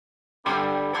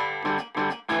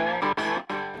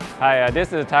Hi,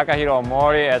 this is Takahiro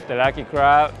Omori at the Lucky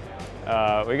Crab.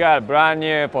 We got a brand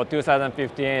new for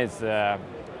 2015. It's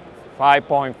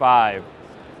 5.5.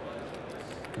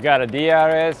 We got a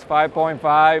DRS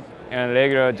 5.5 and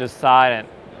regular just silent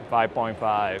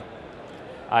 5.5.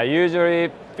 I usually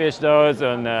fish those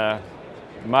on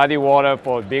muddy water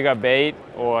for bigger bait,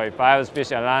 or if I was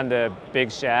fishing around the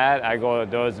big shad, I go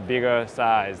those bigger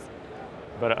size.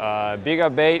 But bigger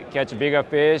bait catch bigger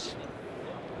fish.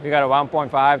 We got a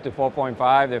 1.5 to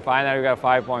 4.5. Then finally we got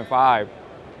 5.5.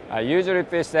 I usually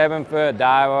fish 7-foot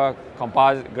diver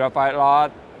composite graphite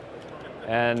rod,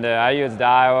 and I use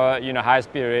diver,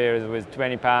 high-speed reels with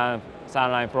 20-pound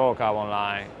Sunline fluorocarbon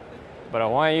line. But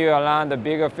when you're around the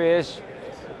bigger fish,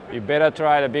 you better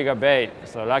try the bigger bait.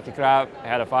 So Lucky Crab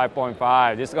had a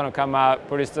 5.5. This is gonna come out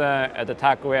pretty soon at the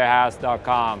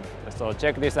tacklewarehouse.com. So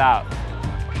check this out.